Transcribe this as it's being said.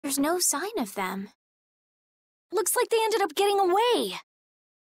there's no sign of them. Looks like they ended up getting away.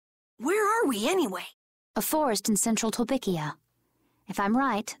 Where are we anyway? A forest in central Tolbikia. If I'm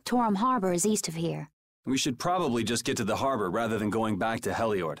right, Torum Harbor is east of here. We should probably just get to the harbor rather than going back to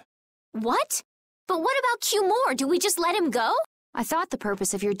Heliord. What? But what about Q-More? Do we just let him go? I thought the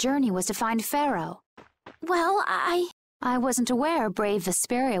purpose of your journey was to find Pharaoh. Well, I wasn't aware brave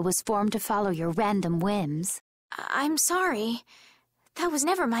Vesperia was formed to follow your random whims. I'm sorry. That was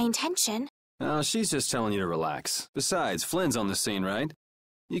never my intention. Oh, she's just telling you to relax. Besides, Flynn's on the scene, right?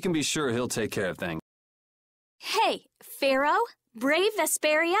 You can be sure he'll take care of things. Hey, Pharaoh? Brave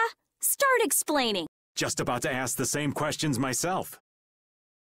Vesperia? Start explaining. Just about to ask the same questions myself.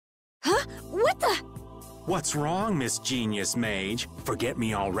 Huh? What the? What's wrong, Miss Genius Mage? Forget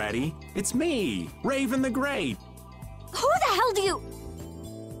me already? It's me, Raven the Great. Who the hell do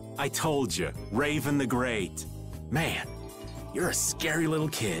you... I told you, Raven the Great. Man, you're a scary little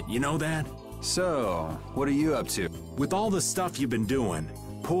kid, you know that? So, what are you up to? With all the stuff you've been doing,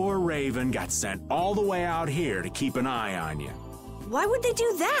 poor Raven got sent all the way out here to keep an eye on you. Why would they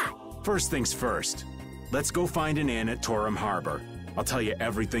do that? First things first, let's go find an inn at Torum Harbor. I'll tell you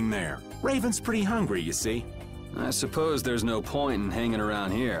everything there. Raven's pretty hungry, you see. I suppose there's no point in hanging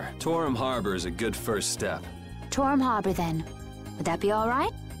around here. Torum Harbor is a good first step. Torum Harbor, then. Would that be all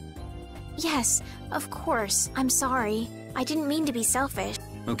right? Yes, of course. I'm sorry. I didn't mean to be selfish.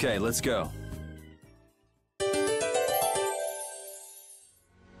 Okay, let's go.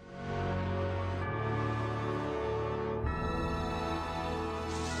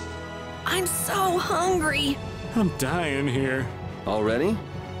 I'm so hungry. I'm dying here. Already?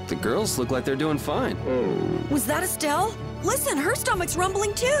 The girls look like they're doing fine. Was that Estelle? Listen, her stomach's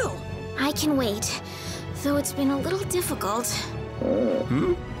rumbling too. I can wait, though it's been a little difficult.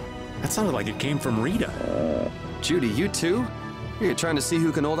 Hmm? That sounded like it came from Rita. Judy, you too? You're trying to see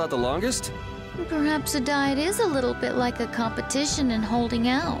who can hold out the longest? Perhaps a diet is a little bit like a competition in holding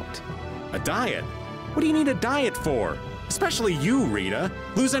out. A diet? What do you need a diet for? Especially you, Rita.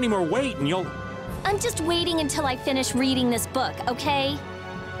 Lose any more weight and you'll... I'm just waiting until I finish reading this book, okay?